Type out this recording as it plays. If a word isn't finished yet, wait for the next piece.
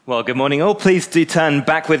Well, good morning all. Please do turn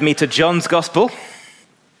back with me to John's Gospel.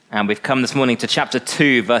 And we've come this morning to chapter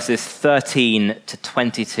 2, verses 13 to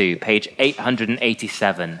 22, page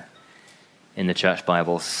 887 in the church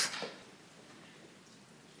Bibles.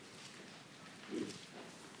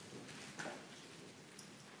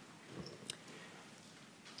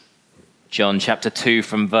 John chapter 2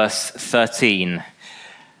 from verse 13.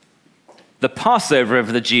 The Passover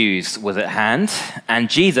of the Jews was at hand, and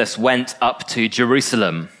Jesus went up to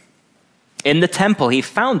Jerusalem. In the temple, he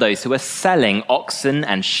found those who were selling oxen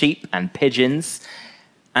and sheep and pigeons,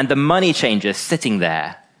 and the money changers sitting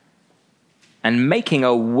there. And making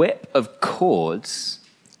a whip of cords,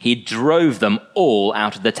 he drove them all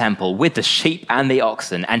out of the temple with the sheep and the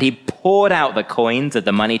oxen, and he poured out the coins of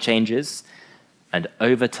the money changers and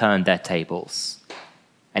overturned their tables.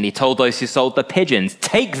 And he told those who sold the pigeons,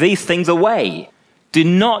 "Take these things away. Do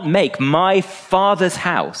not make my Father's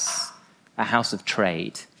house a house of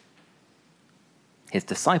trade." His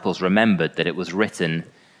disciples remembered that it was written,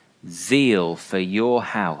 "Zeal for your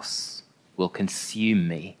house will consume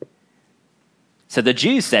me." So the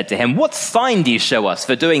Jews said to him, "What sign do you show us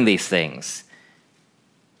for doing these things?"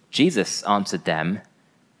 Jesus answered them,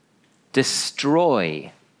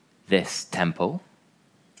 "Destroy this temple,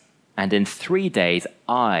 and in 3 days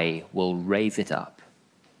I will raise it up."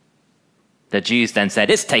 The Jews then said,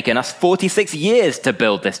 "It's taken us 46 years to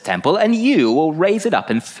build this temple, and you will raise it up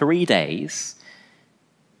in 3 days."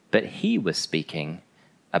 But he was speaking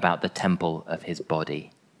about the temple of his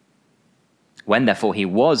body. When therefore he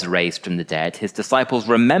was raised from the dead, his disciples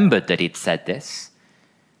remembered that he'd said this,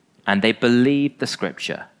 and they believed the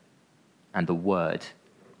scripture and the word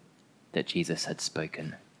that Jesus had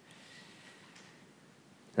spoken.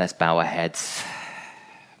 Let's bow our heads.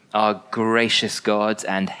 Our gracious God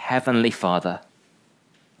and heavenly Father,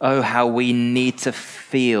 oh, how we need to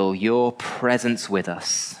feel your presence with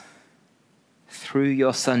us through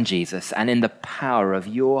your Son Jesus and in the power of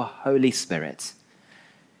your Holy Spirit.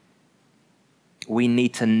 We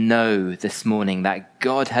need to know this morning that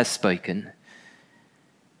God has spoken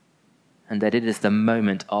and that it is the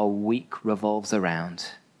moment our week revolves around.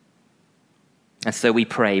 And so we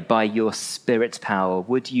pray, by your Spirit's power,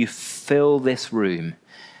 would you fill this room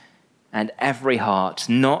and every heart,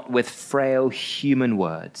 not with frail human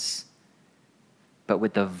words, but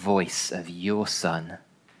with the voice of your Son.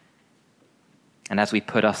 And as we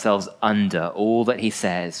put ourselves under all that he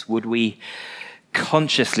says, would we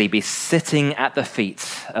consciously be sitting at the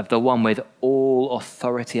feet of the one with all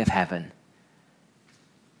authority of heaven?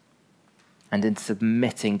 And in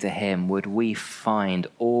submitting to him, would we find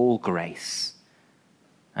all grace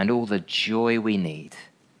and all the joy we need?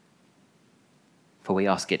 For we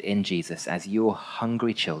ask it in Jesus as your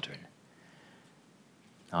hungry children.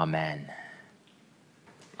 Amen.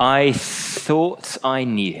 I thought I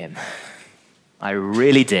knew him. I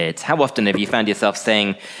really did. How often have you found yourself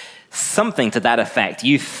saying something to that effect?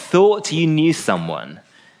 You thought you knew someone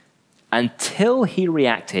until he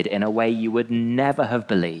reacted in a way you would never have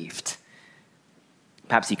believed.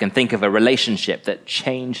 Perhaps you can think of a relationship that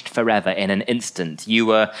changed forever in an instant. You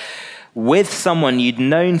were with someone you'd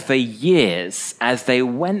known for years as they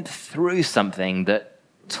went through something that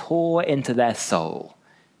tore into their soul.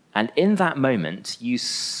 And in that moment, you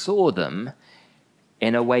saw them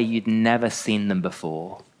in a way you'd never seen them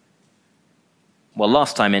before. Well,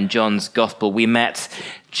 last time in John's Gospel, we met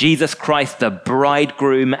Jesus Christ, the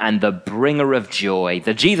bridegroom and the bringer of joy,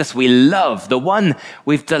 the Jesus we love, the one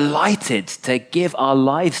we've delighted to give our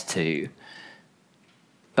lives to.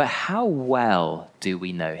 But how well do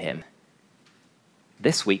we know him?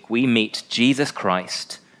 This week, we meet Jesus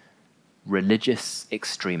Christ, religious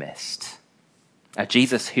extremist. A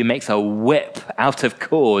Jesus who makes a whip out of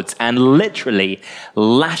cords and literally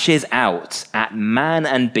lashes out at man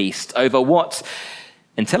and beast over what,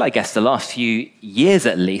 until I guess the last few years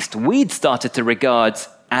at least, we'd started to regard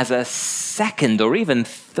as a second or even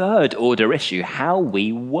third order issue, how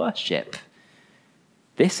we worship.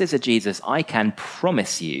 This is a Jesus I can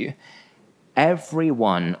promise you every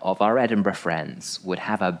one of our Edinburgh friends would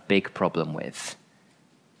have a big problem with.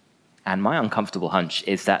 And my uncomfortable hunch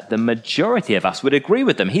is that the majority of us would agree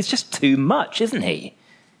with them. He's just too much, isn't he?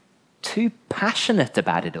 Too passionate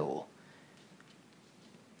about it all.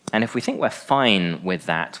 And if we think we're fine with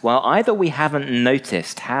that, well, either we haven't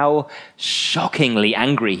noticed how shockingly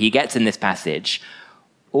angry he gets in this passage,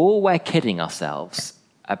 or we're kidding ourselves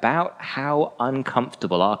about how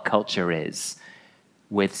uncomfortable our culture is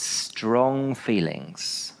with strong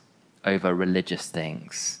feelings over religious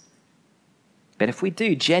things. But if we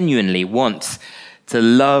do genuinely want to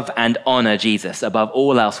love and honor Jesus above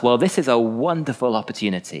all else, well, this is a wonderful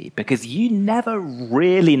opportunity because you never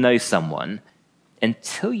really know someone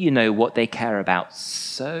until you know what they care about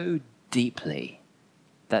so deeply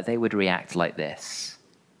that they would react like this.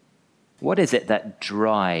 What is it that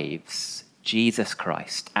drives Jesus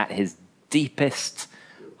Christ at his deepest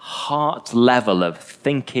heart level of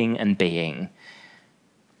thinking and being?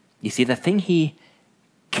 You see, the thing he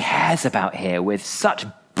cares about here with such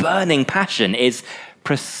burning passion is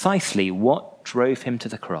precisely what drove him to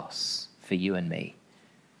the cross for you and me.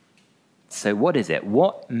 So what is it?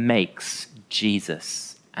 What makes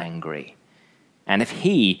Jesus angry? And if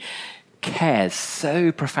he cares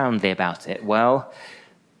so profoundly about it, well,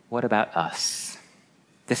 what about us?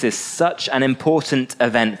 This is such an important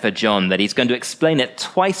event for John that he's going to explain it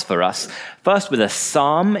twice for us. First with a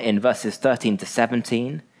psalm in verses 13 to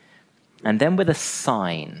 17, and then with a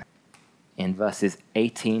sign in verses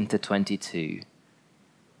 18 to 22.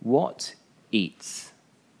 What eats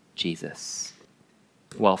Jesus?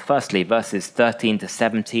 Well, firstly, verses 13 to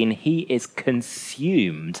 17, he is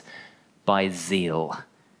consumed by zeal.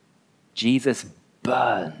 Jesus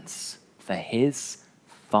burns for his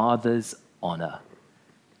Father's honor.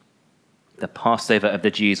 The Passover of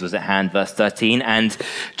the Jews was at hand, verse 13, and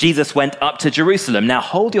Jesus went up to Jerusalem. Now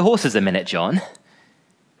hold your horses a minute, John,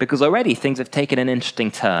 because already things have taken an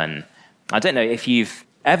interesting turn. I don't know if you've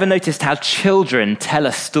ever noticed how children tell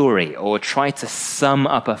a story or try to sum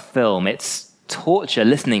up a film. It's torture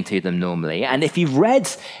listening to them normally. And if you've read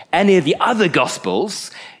any of the other Gospels,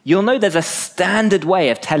 you'll know there's a standard way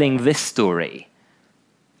of telling this story.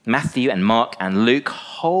 Matthew and Mark and Luke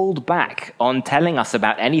hold back on telling us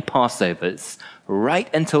about any Passovers right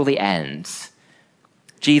until the end.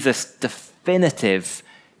 Jesus' definitive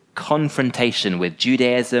confrontation with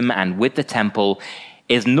Judaism and with the temple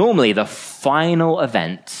is normally the final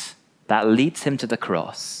event that leads him to the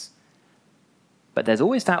cross. But there's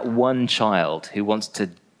always that one child who wants to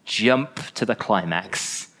jump to the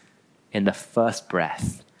climax in the first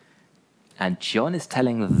breath. And John is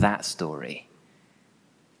telling that story.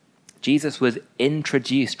 Jesus was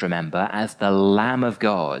introduced, remember, as the Lamb of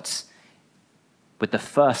God. With the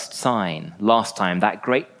first sign, last time, that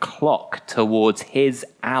great clock towards his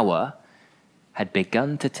hour had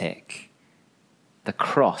begun to tick. The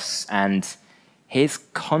cross and his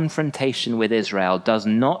confrontation with Israel does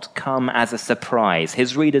not come as a surprise.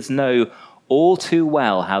 His readers know all too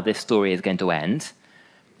well how this story is going to end.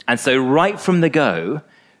 And so right from the go,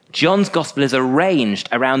 John's gospel is arranged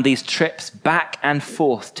around these trips back and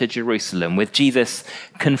forth to Jerusalem, with Jesus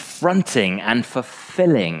confronting and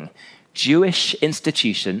fulfilling Jewish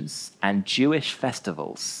institutions and Jewish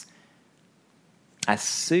festivals. As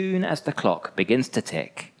soon as the clock begins to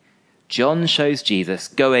tick, John shows Jesus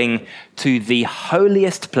going to the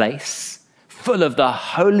holiest place, full of the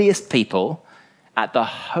holiest people, at the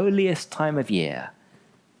holiest time of year.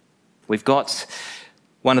 We've got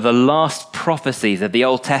one of the last prophecies of the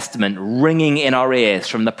Old Testament ringing in our ears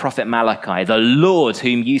from the prophet Malachi. The Lord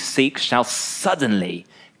whom you seek shall suddenly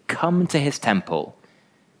come to his temple,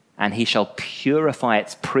 and he shall purify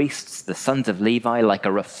its priests, the sons of Levi, like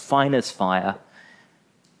a refiner's fire.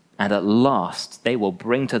 And at last they will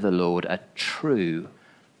bring to the Lord a true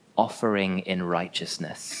offering in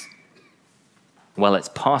righteousness. Well,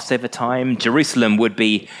 it's Passover time. Jerusalem would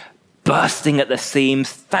be bursting at the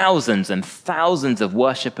seams, thousands and thousands of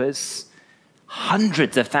worshippers,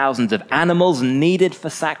 hundreds of thousands of animals needed for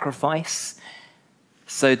sacrifice,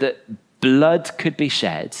 so that blood could be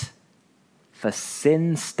shed for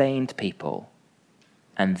sin-stained people,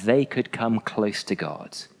 and they could come close to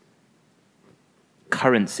God.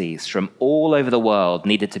 Currencies from all over the world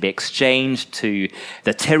needed to be exchanged to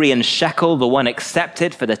the Tyrian shekel, the one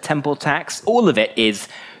accepted for the temple tax. All of it is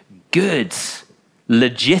good,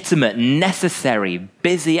 legitimate, necessary,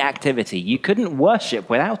 busy activity. You couldn't worship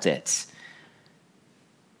without it.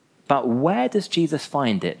 But where does Jesus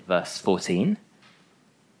find it? Verse 14.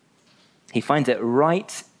 He finds it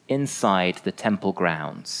right inside the temple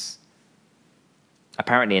grounds.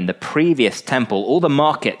 Apparently in the previous temple, all the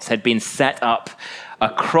markets had been set up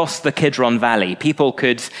across the Kidron Valley. People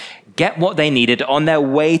could get what they needed on their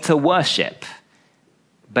way to worship.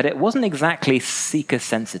 But it wasn't exactly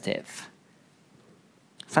seeker-sensitive.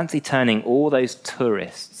 Fancy turning all those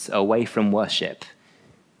tourists away from worship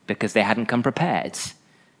because they hadn't come prepared.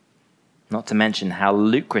 Not to mention how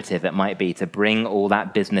lucrative it might be to bring all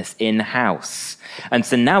that business in-house. And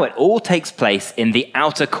so now it all takes place in the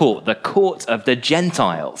outer court, the court of the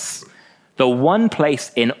Gentiles, the one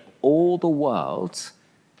place in all the world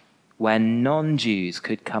where non-Jews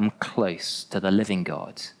could come close to the living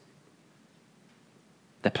God.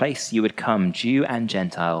 the place you would come, Jew and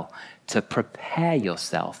Gentile, to prepare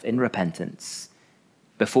yourself in repentance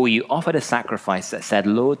before you offered a sacrifice that said,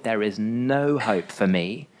 Lord, there is no hope for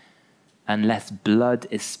me unless blood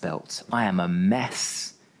is spilt. I am a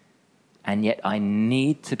mess, and yet I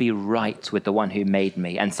need to be right with the one who made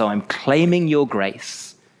me. And so I'm claiming your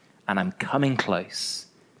grace, and I'm coming close.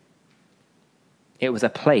 It was a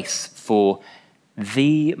place for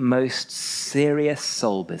the most serious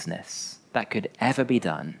soul business that could ever be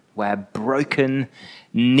done, where broken,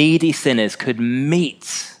 needy sinners could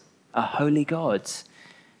meet a holy God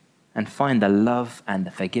and find the love and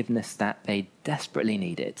the forgiveness that they desperately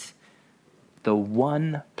needed. The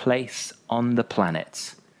one place on the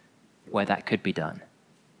planet where that could be done.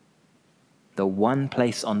 The one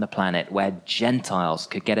place on the planet where Gentiles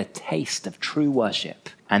could get a taste of true worship.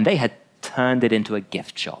 And they had turned it into a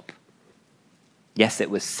gift shop. Yes, it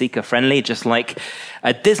was seeker-friendly, just like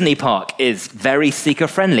a Disney park is very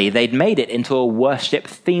seeker-friendly. They'd made it into a worship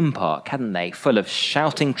theme park, hadn't they? Full of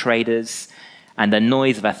shouting traders and the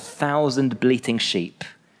noise of 1,000 bleating sheep.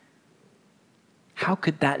 How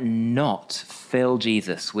could that not fill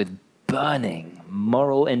Jesus with burning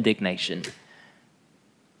moral indignation?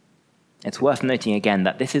 It's worth noting again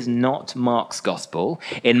that this is not Mark's gospel.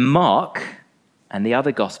 In Mark and the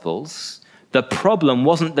other gospels, the problem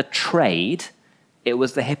wasn't the trade, it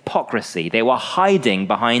was the hypocrisy. They were hiding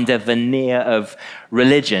behind a veneer of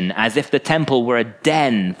religion as if the temple were a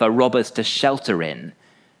den for robbers to shelter in.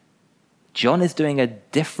 John is doing a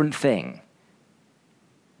different thing.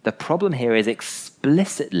 The problem here is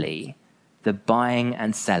explicitly the buying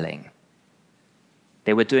and selling.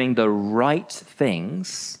 They were doing the right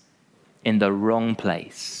things in the wrong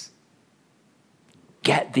place.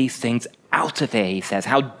 Get these things out of here, he says.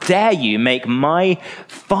 How dare you make my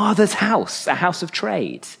Father's house a house of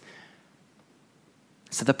trade?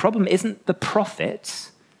 So the problem isn't the profit,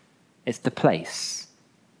 it's the place.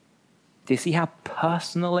 Do you see how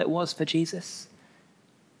personal it was for Jesus?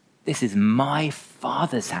 This is my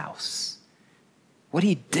Father's house. What are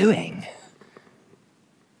you doing?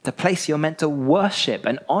 The place you're meant to worship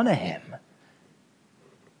and honor him.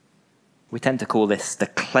 We tend to call this the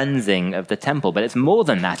cleansing of the temple, but it's more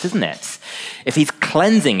than that, isn't it? If he's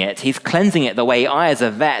cleansing it the way I, as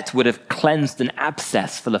a vet, would have cleansed an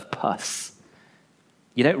abscess full of pus.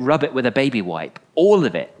 You don't rub it with a baby wipe. All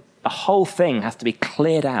of it, the whole thing has to be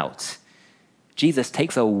cleared out. Jesus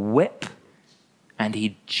takes a whip and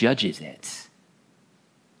he judges it.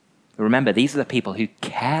 Remember, these are the people who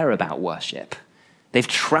care about worship. They've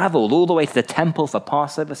traveled all the way to the temple for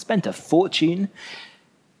Passover, spent a fortune.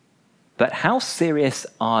 But how serious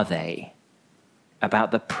are they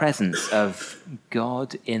about the presence of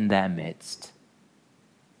God in their midst?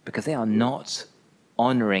 Because they are not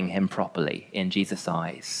honoring him properly in Jesus'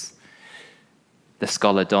 eyes. The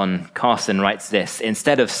scholar Don Carson writes this: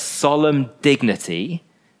 instead of solemn dignity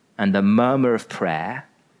and the murmur of prayer,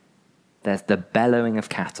 there's the bellowing of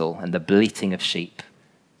cattle and the bleating of sheep.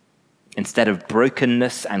 Instead of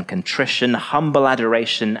brokenness and contrition, humble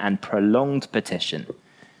adoration and prolonged petition,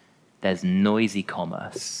 there's noisy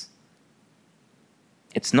commerce.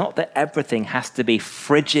 It's not that everything has to be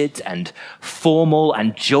frigid and formal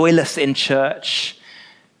and joyless in church,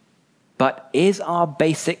 but is our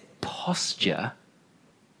basic posture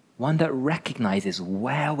one that recognizes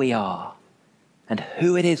where we are and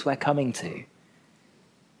who it is we're coming to?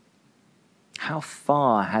 How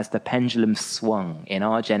far has the pendulum swung in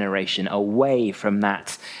our generation away from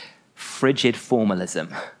that frigid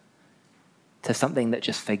formalism to something that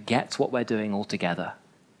just forgets what we're doing altogether?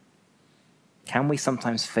 Can we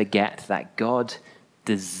sometimes forget that God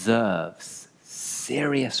deserves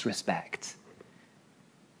serious respect?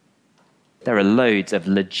 There are loads of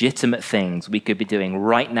legitimate things we could be doing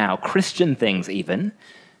right now, Christian things even.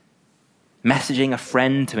 Messaging a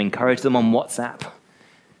friend to encourage them on WhatsApp,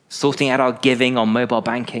 sorting out our giving on mobile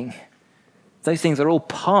banking. Those things are all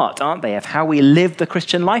part, aren't they, of how we live the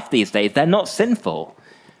Christian life these days. They're not sinful.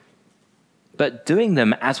 But doing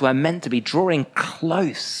them as we're meant to be, drawing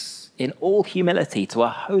close in all humility to a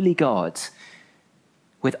holy God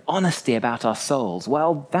with honesty about our souls,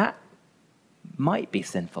 well, that might be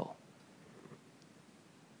sinful.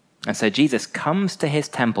 And so Jesus comes to his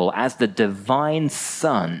temple as the divine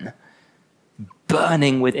Son,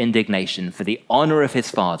 burning with indignation for the honor of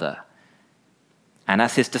his Father. And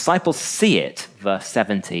as his disciples see it, verse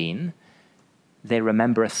 17, they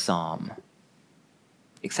remember a psalm.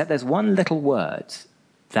 Except there's one little word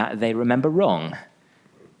that they remember wrong.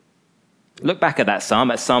 Look back at that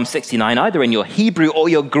psalm, at Psalm 69, either in your Hebrew or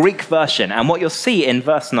your Greek version. And what you'll see in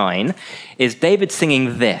verse 9 is David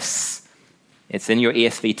singing this. It's in your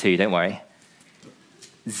ESV too, don't worry.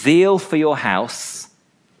 Zeal for your house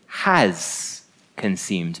has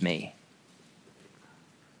consumed me.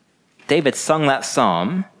 David sung that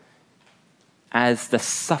psalm as the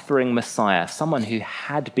suffering Messiah, someone who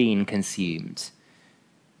had been consumed.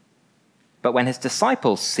 But when his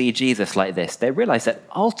disciples see Jesus like this, they realize that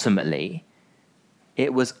ultimately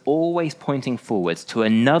it was always pointing forwards to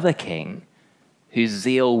another king whose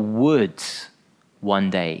zeal would one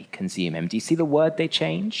day consume him. Do you see the word they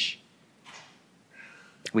change?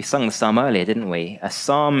 We sung the psalm earlier, didn't we? A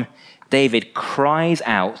psalm David cries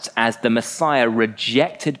out as the Messiah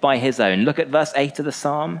rejected by his own. Look at verse 8 of the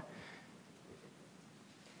psalm.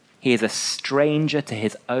 He is a stranger to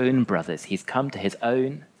his own brothers. He's come to his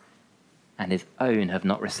own, and his own have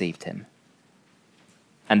not received him.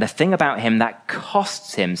 And the thing about him that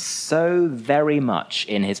costs him so very much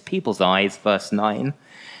in his people's eyes, verse 9,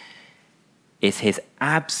 is his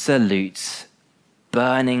absolute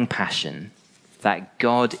burning passion that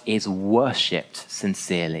God is worshipped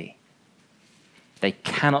sincerely. They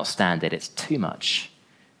cannot stand it. It's too much.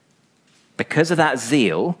 Because of that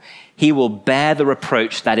zeal, he will bear the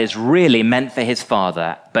reproach that is really meant for his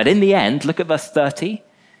Father. But in the end, look at verse 30.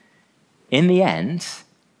 In the end,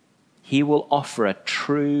 he will offer a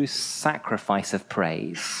true sacrifice of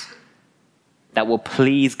praise that will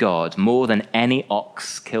please God more than any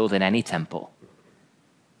ox killed in any temple.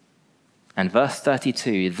 And verse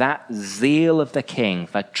 32, that zeal of the king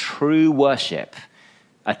for true worship,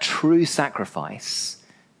 a true sacrifice,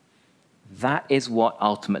 that is what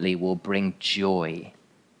ultimately will bring joy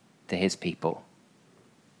to his people.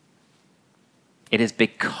 It is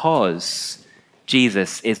because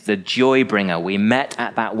Jesus is the joy bringer we met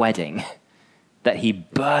at that wedding that he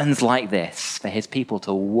burns like this for his people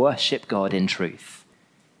to worship God in truth.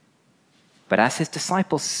 But as his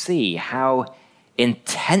disciples see how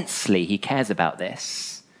intensely he cares about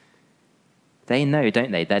this, they know,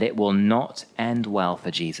 don't they, that it will not end well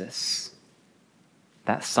for Jesus.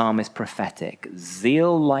 That psalm is prophetic.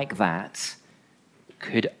 Zeal like that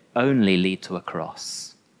could only lead to a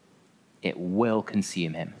cross. It will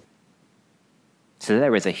consume him. So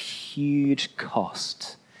there is a huge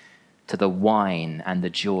cost to the wine and the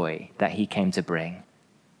joy that he came to bring.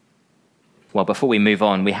 Well, before we move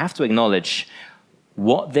on, we have to acknowledge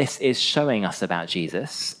what this is showing us about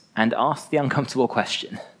Jesus and ask the uncomfortable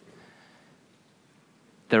question.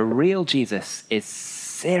 The real Jesus is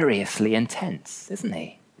seriously intense, isn't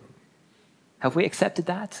he? Have we accepted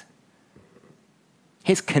that?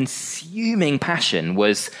 His consuming passion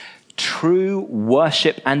was true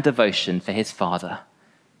worship and devotion for his Father.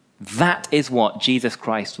 That is what Jesus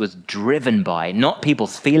Christ was driven by, not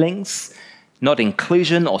people's feelings, not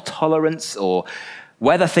inclusion or tolerance or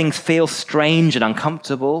whether things feel strange and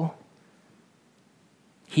uncomfortable.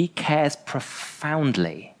 He cares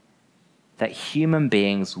profoundly that human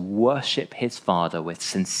beings worship his Father with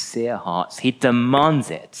sincere hearts. He demands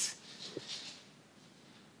it.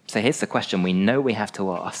 So here's the question we know we have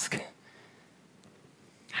to ask.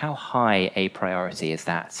 How high a priority is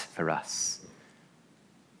that for us?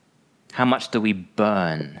 How much do we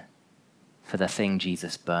burn for the thing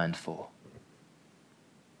Jesus burned for?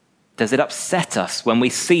 Does it upset us when we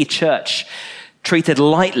see church treated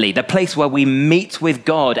lightly, the place where we meet with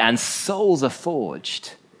God and souls are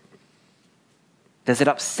forged? Does it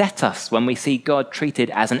upset us when we see God treated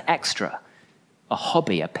as an extra, a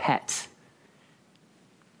hobby, a pet?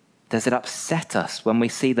 Does it upset us when we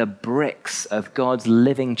see the bricks of God's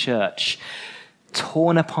living church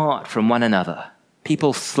torn apart from one another,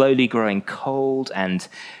 people slowly growing cold and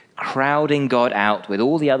crowding God out with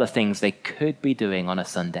all the other things they could be doing on a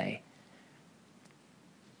Sunday?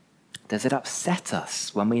 Does it upset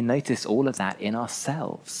us when we notice all of that in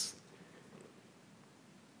ourselves?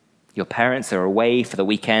 Your parents are away for the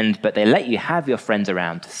weekend, but they let you have your friends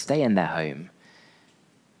around to stay in their home.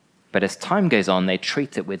 But as time goes on, they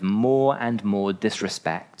treat it with more and more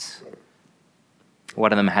disrespect.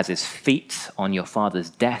 One of them has his feet on your father's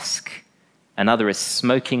desk. Another is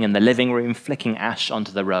smoking in the living room, flicking ash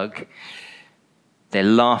onto the rug. They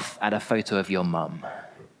laugh at a photo of your mum.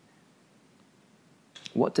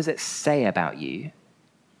 What does it say about you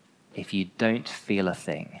if you don't feel a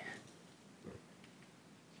thing?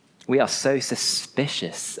 We are so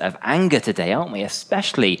suspicious of anger today, aren't we?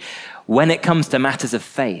 Especially when it comes to matters of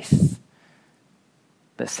faith.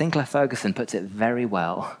 But Sinclair Ferguson puts it very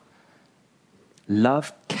well.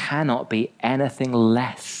 Love cannot be anything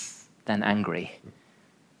less than angry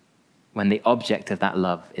when the object of that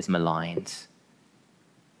love is maligned.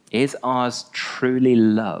 Is ours truly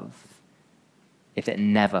love if it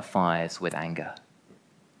never fires with anger?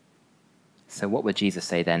 So what would Jesus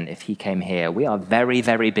say then if he came here? We are very,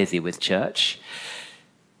 very busy with church.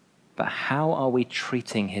 but how are we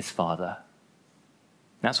treating his Father?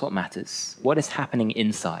 That's what matters. What is happening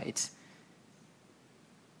inside?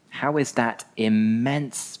 How is that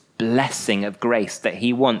immense blessing of grace that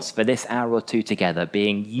he wants for this hour or two together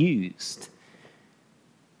being used?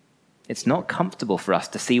 It's not comfortable for us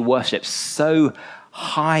to see worship so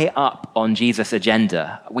high up on Jesus'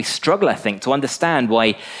 agenda. We struggle, I think, to understand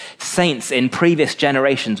why saints in previous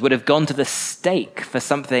generations would have gone to the stake for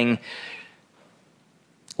something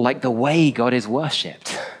like the way God is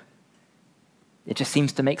worshipped. It just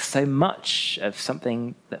seems to make so much of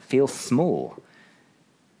something that feels small.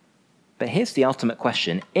 But here's the ultimate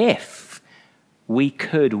question. If we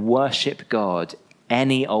could worship God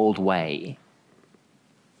any old way,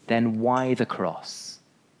 then why the cross?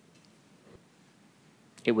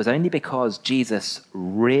 It was only because Jesus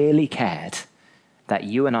really cared that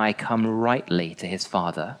you and I come rightly to his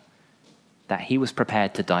Father that he was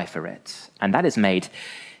prepared to die for it. And that is made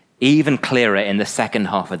even clearer in the second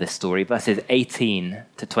half of this story, verses 18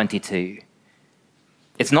 to 22.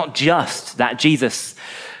 It's not just that Jesus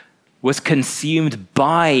was consumed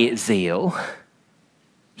by zeal,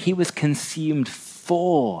 he was consumed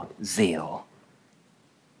for zeal.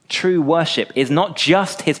 True worship is not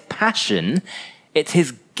just his passion, it's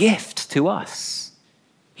his gift to us.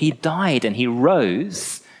 He died and he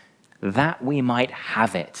rose that we might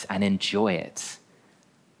have it and enjoy it.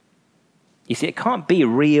 You see, it can't be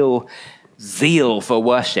real zeal for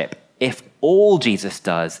worship if all Jesus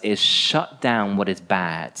does is shut down what is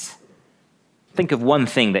bad. Think of one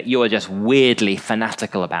thing that you are just weirdly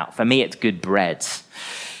fanatical about. For me, it's good bread.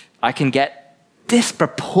 I can get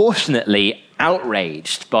disproportionately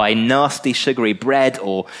outraged by nasty sugary bread,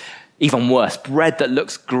 or even worse, bread that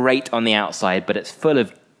looks great on the outside, but it's full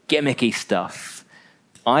of gimmicky stuff.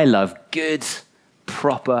 I love good,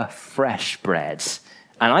 proper, fresh bread.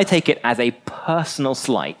 And I take it as a personal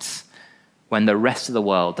slight when the rest of the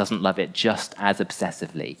world doesn't love it just as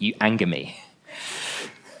obsessively. You anger me.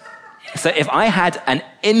 So if I had an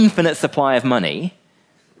infinite supply of money,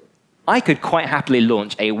 I could quite happily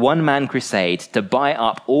launch a one-man crusade to buy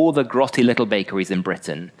up all the grotty little bakeries in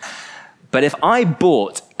Britain. But if I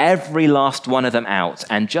bought every last one of them out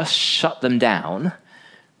and just shut them down,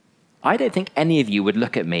 I don't think any of you would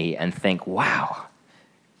look at me and think, wow,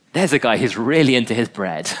 there's a guy who's really into his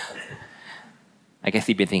bread. I guess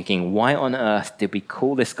he'd be thinking, why on earth did we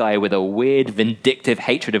call this guy with a weird, vindictive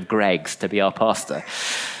hatred of Greggs to be our pastor?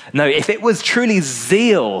 No, if it was truly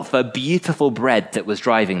zeal for beautiful bread that was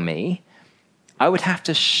driving me, I would have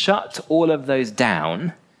to shut all of those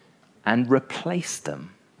down and replace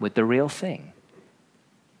them with the real thing.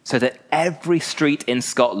 So that every street in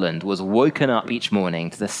Scotland was woken up each morning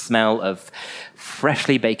to the smell of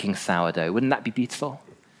freshly baking sourdough. Wouldn't that be beautiful?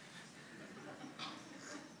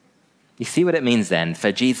 You see what it means then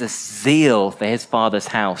for Jesus' zeal for his Father's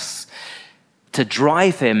house to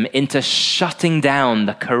drive him into shutting down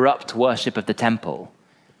the corrupt worship of the temple.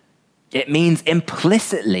 It means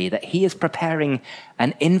implicitly that he is preparing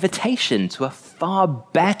an invitation to a far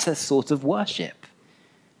better sort of worship.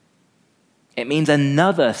 It means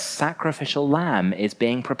another sacrificial lamb is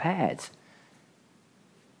being prepared.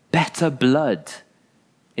 Better blood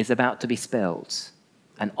is about to be spilled,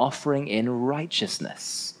 an offering in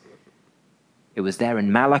righteousness. It was there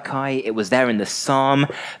in Malachi. It was there in the Psalm.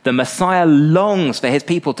 The Messiah longs for his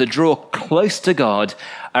people to draw close to God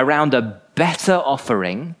around a better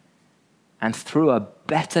offering and through a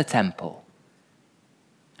better temple.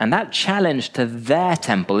 And that challenge to their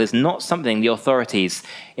temple is not something the authorities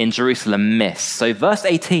in Jerusalem miss. So verse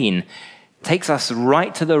 18 takes us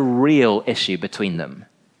right to the real issue between them.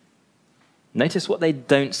 Notice what they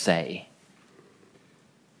don't say.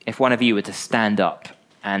 If one of you were to stand up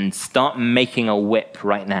and start making a whip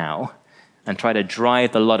right now and try to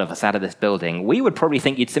drive the lot of us out of this building, we would probably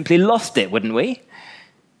think you'd simply lost it, wouldn't we?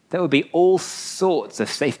 There would be all sorts of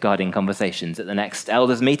safeguarding conversations at the next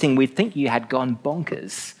elders meeting. We'd think you had gone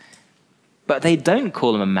bonkers. But they don't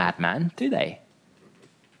call him a madman, do they?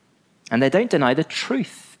 And they don't deny the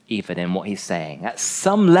truth even in what he's saying. At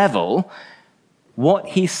some level, what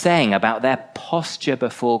he's saying about their posture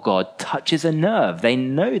before God touches a nerve. They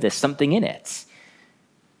know there's something in it.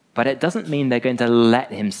 But it doesn't mean they're going to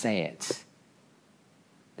let him say it.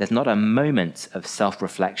 There's not a moment of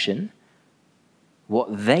self-reflection.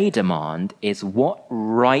 What they demand is, what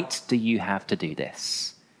right do you have to do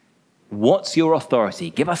this? What's your authority?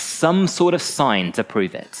 Give us some sort of sign to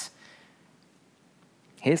prove it.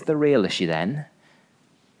 Here's the real issue then.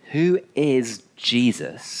 Who is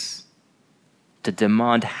Jesus to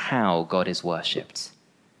demand how God is worshipped?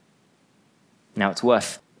 Now, it's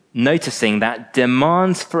worth noticing that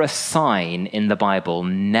demands for a sign in the Bible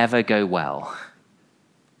never go well.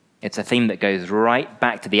 It's a theme that goes right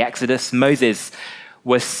back to the Exodus. Moses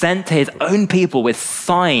was sent to his own people with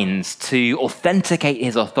signs to authenticate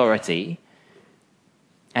his authority.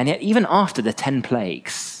 And yet, even after the 10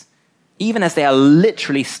 plagues, even as they are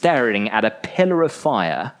literally staring at a pillar of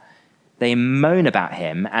fire, they moan about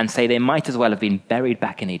him and say they might as well have been buried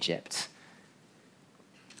back in Egypt.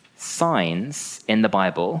 Signs in the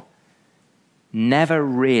Bible never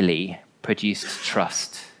really produced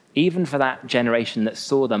trust, even for that generation that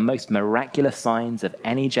saw the most miraculous signs of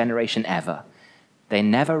any generation ever. They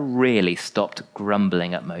never really stopped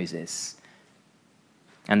grumbling at Moses.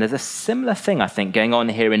 And there's a similar thing, I think, going on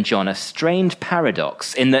here in John, a strange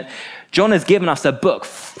paradox in that John has given us a book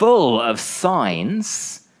full of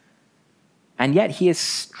signs, and yet he is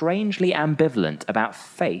strangely ambivalent about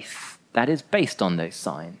faith that is based on those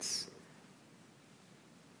signs.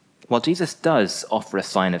 Well, Jesus does offer a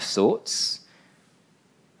sign of sorts,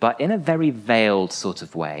 but in a very veiled sort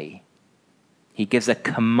of way. He gives a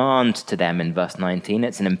command to them in verse 19.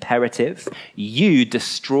 It's an imperative. You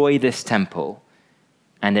destroy this temple,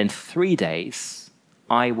 and in 3 days,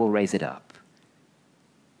 I will raise it up.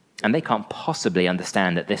 And they can't possibly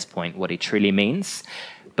understand at this point what he truly means,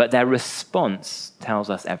 but their response tells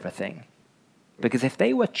us everything. Because if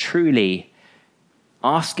they were truly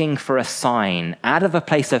asking for a sign out of a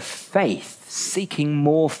place of faith, seeking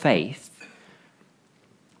more faith,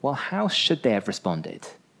 well, how should they have responded?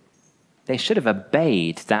 They should have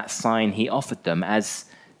obeyed that sign he offered them as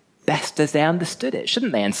best as they understood it,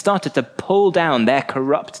 shouldn't they? And started to pull down their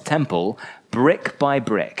corrupt temple brick by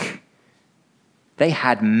brick. They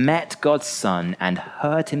had met God's Son and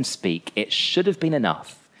heard him speak. It should have been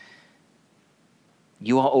enough.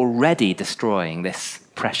 You are already destroying this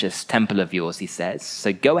precious temple of yours, he says,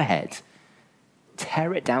 so go ahead.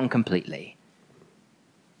 Tear it down completely.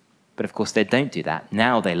 But of course, they don't do that.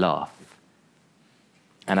 Now they laugh.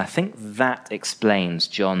 And I think that explains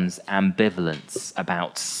John's ambivalence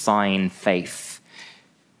about sign faith.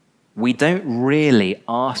 We don't really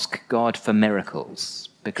ask God for miracles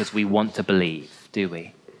because we want to believe, do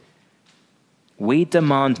we? We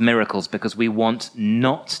demand miracles because we want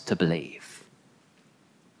not to believe.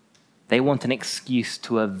 They want an excuse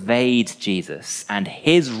to evade Jesus and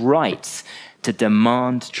his right to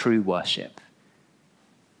demand true worship.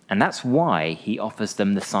 And that's why he offers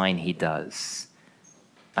them the sign he does.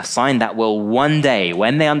 A sign that will one day,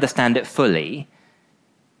 when they understand it fully,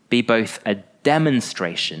 be both a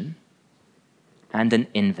demonstration and an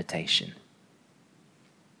invitation.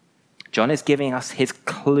 John is giving us his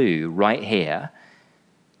clue right here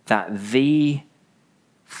that the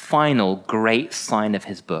final great sign of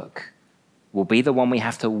his book will be the one we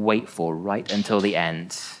have to wait for right until the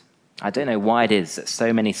end. I don't know why it is that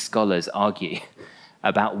so many scholars argue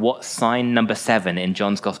about what sign number 7 in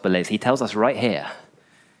John's gospel is. He tells us right here.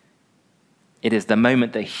 It is the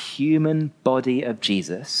moment the human body of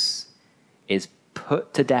Jesus is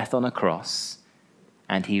put to death on a cross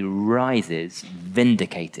and he rises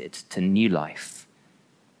vindicated to new life.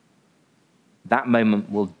 That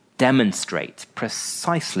moment will demonstrate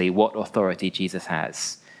precisely what authority Jesus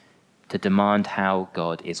has to demand how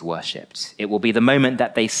God is worshipped. It will be the moment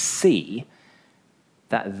that they see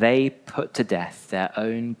that they put to death their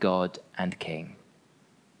own God and King.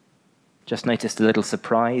 Just noticed a little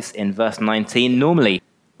surprise in verse 19. Normally,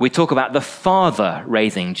 we talk about the Father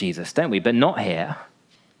raising Jesus, don't we? But not here.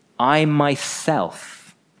 I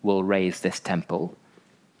myself will raise this temple.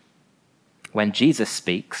 When Jesus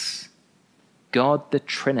speaks, God the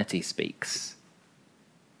Trinity speaks.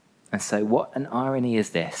 And so what an irony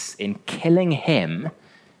is this? In killing him,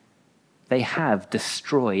 they have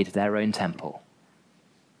destroyed their own temple,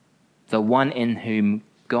 the one in whom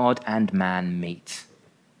God and man meet.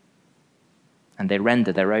 And they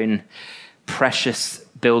render their own precious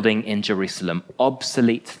building in Jerusalem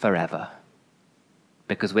obsolete forever.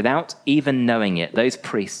 Because without even knowing it, those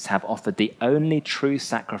priests have offered the only true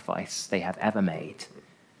sacrifice they have ever made.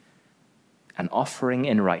 An offering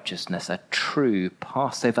in righteousness, a true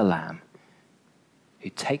Passover lamb who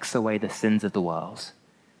takes away the sins of the world.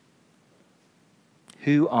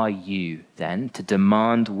 Who are you, then, to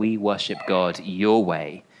demand we worship God your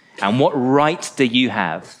way? And what right do you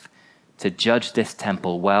have to judge this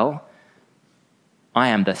temple? Well, I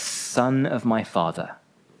am the son of my father.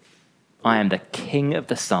 I am the king of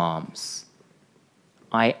the Psalms.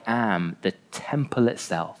 I am the temple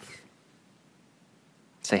itself.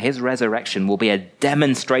 So his resurrection will be a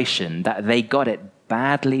demonstration that they got it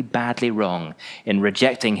badly, badly wrong in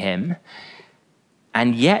rejecting him.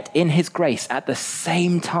 And yet, in his grace, at the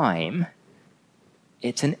same time,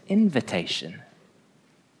 It's an invitation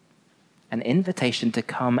to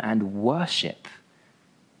come and worship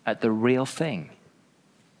at the real thing.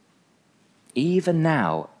 Even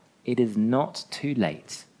now, it is not too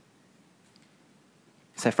late.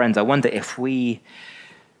 So friends, I wonder if we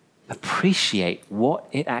appreciate what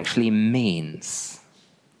it actually means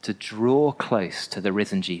to draw close to the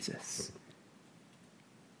risen Jesus.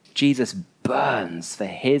 Jesus burns for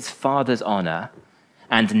his Father's honor,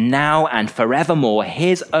 and now and forevermore,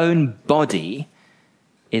 his own body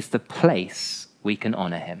is the place we can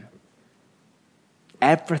honor him.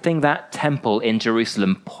 Everything that temple in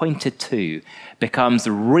Jerusalem pointed to becomes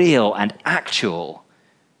real and actual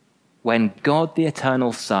when God the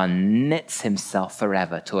Eternal Son knits himself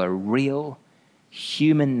forever to a real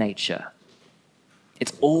human nature.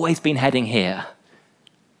 It's always been heading here.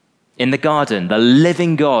 In the garden, the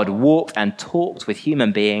living God walked and talked with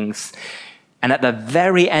human beings. And at the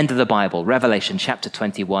very end of the Bible, Revelation chapter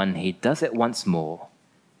 21, he does it once more.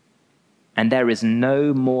 And there is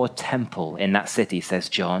no more temple in that city, says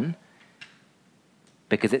John,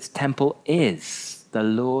 because its temple is the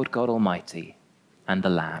Lord God Almighty and the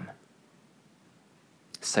Lamb.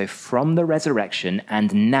 So from the resurrection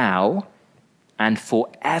and now and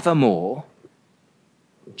forevermore,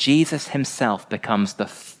 Jesus himself becomes the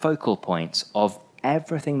focal point of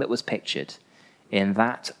everything that was pictured in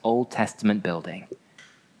that Old Testament building.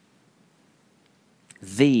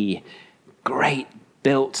 The great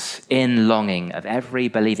built-in longing of every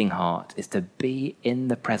believing heart is to be in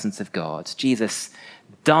the presence of God. Jesus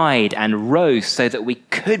died and rose so that we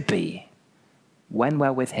could be when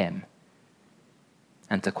we're with him.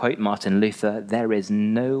 And to quote Martin Luther, there is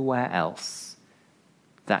nowhere else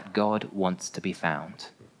that God wants to be found.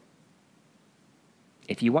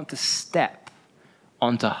 If you want to step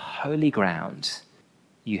onto holy ground,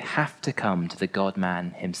 you have to come to the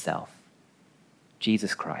God-man himself,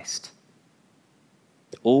 Jesus Christ.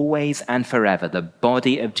 Always and forever, the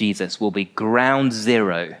body of Jesus will be ground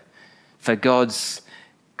zero for God's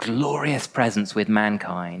glorious presence with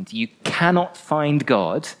mankind. You cannot find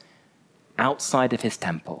God outside of his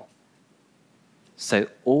temple. So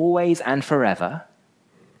always and forever,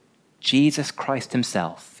 Jesus Christ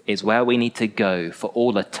himself is where we need to go for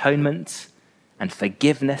all atonement and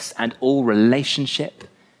forgiveness and all relationship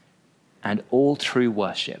and all true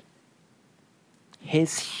worship.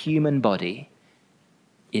 His human body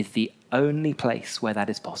is the only place where that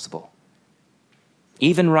is possible.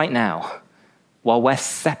 Even right now, while we're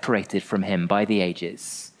separated from him by the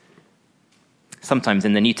ages. Sometimes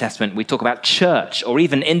in the New Testament, we talk about church or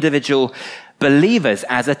even individual believers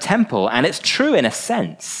as a temple, and it's true in a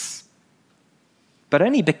sense, but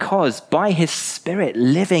only because by his Spirit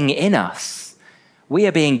living in us, we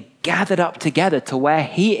are being gathered up together to where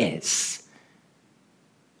he is.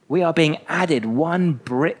 We are being added one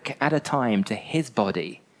brick at a time to his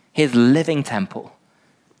body, his living temple.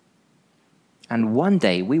 And one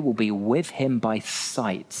day we will be with him by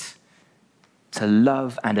sight to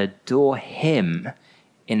love and adore him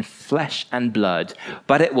in flesh and blood.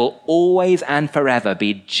 But it will always and forever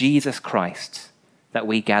be Jesus Christ that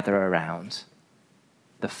we gather around,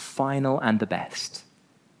 the final and the best.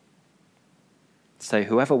 So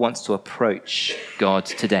whoever wants to approach God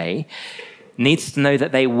today needs to know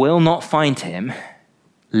that they will not find him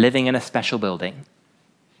living in a special building.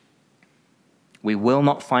 We will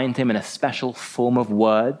not find him in a special form of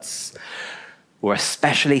words or a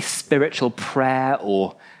specially spiritual prayer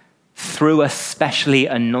or through a specially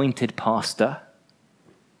anointed pastor.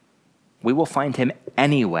 We will find him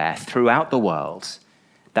anywhere throughout the world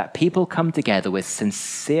that people come together with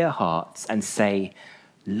sincere hearts and say,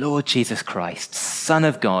 Lord Jesus Christ, Son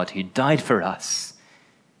of God, who died for us,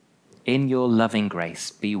 in your loving grace,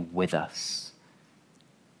 be with us.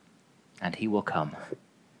 And he will come.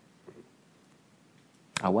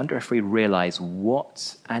 I wonder if we realize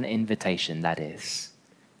what an invitation that is,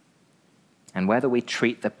 and whether we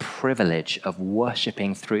treat the privilege of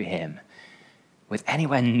worshiping through him with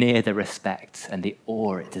anywhere near the respect and the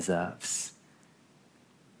awe it deserves.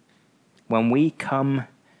 When we come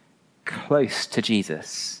close to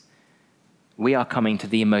Jesus, we are coming to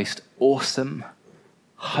the most awesome,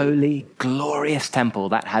 holy, glorious temple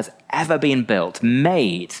that has ever been built,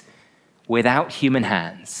 made without human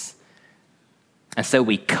hands. And so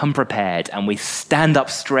we come prepared and we stand up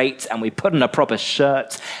straight and we put on a proper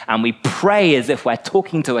shirt and we pray as if we're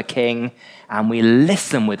talking to a king and we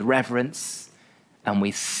listen with reverence and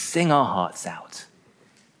we sing our hearts out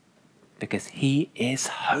because he is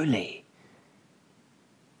holy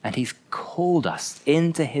and he's called us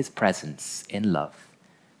into his presence in love.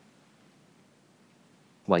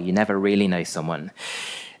 Well, you never really know someone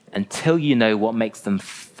until you know what makes them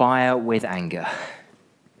fire with anger.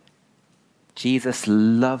 Jesus'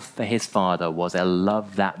 love for his Father was a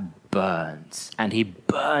love that burns, and he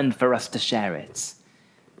burned for us to share it.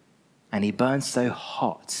 And he burned so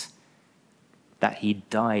hot that he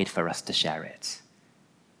died for us to share it.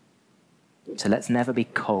 So let's never be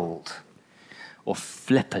cold or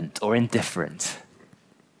flippant or indifferent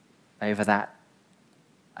over that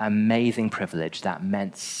amazing privilege that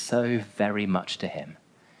meant so very much to him.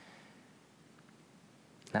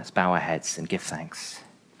 Let's bow our heads and give thanks.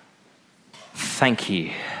 Thank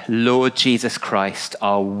you, Lord Jesus Christ,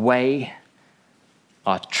 our way,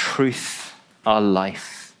 our truth, our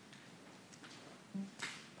life.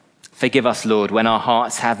 Forgive us, Lord, when our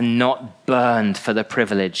hearts have not burned for the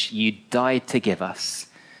privilege you died to give us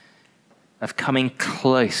of coming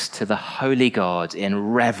close to the holy God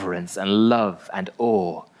in reverence and love and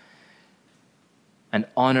awe, and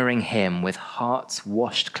honoring him with hearts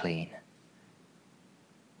washed clean.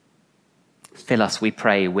 Fill us, we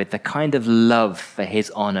pray, with the kind of love for his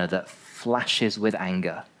honor that flashes with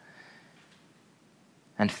anger.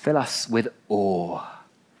 And fill us with awe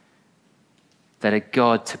that a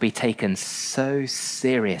God to be taken so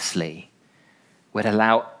seriously would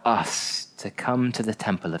allow us to come to the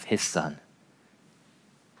temple of his Son.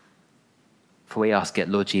 For we ask it,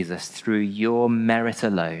 Lord Jesus, through your merit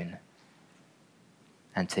alone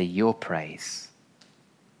and to your praise.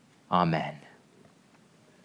 Amen.